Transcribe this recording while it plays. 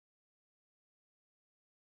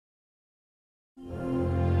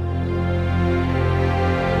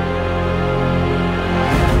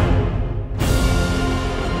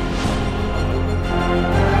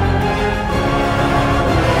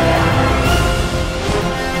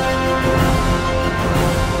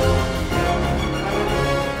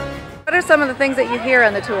some of the things that you hear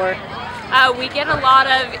on the tour? We get a lot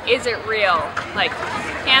of, is it real? Like,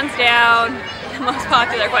 hands down, the most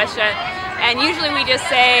popular question. And usually we just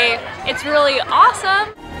say, it's really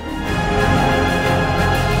awesome.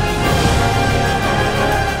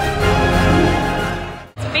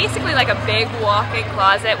 It's basically like a big walk-in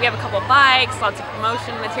closet. We have a couple bikes, lots of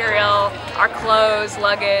promotion material, our clothes,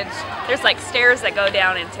 luggage. There's like stairs that go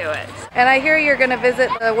down into it. And I hear you're going to visit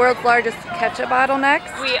the world's largest ketchup bottle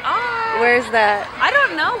next? We are. Where's that? I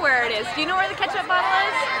don't know where it is. Do you know where the ketchup bottle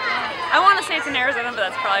is? I want to say it's in Arizona, but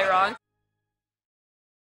that's probably wrong.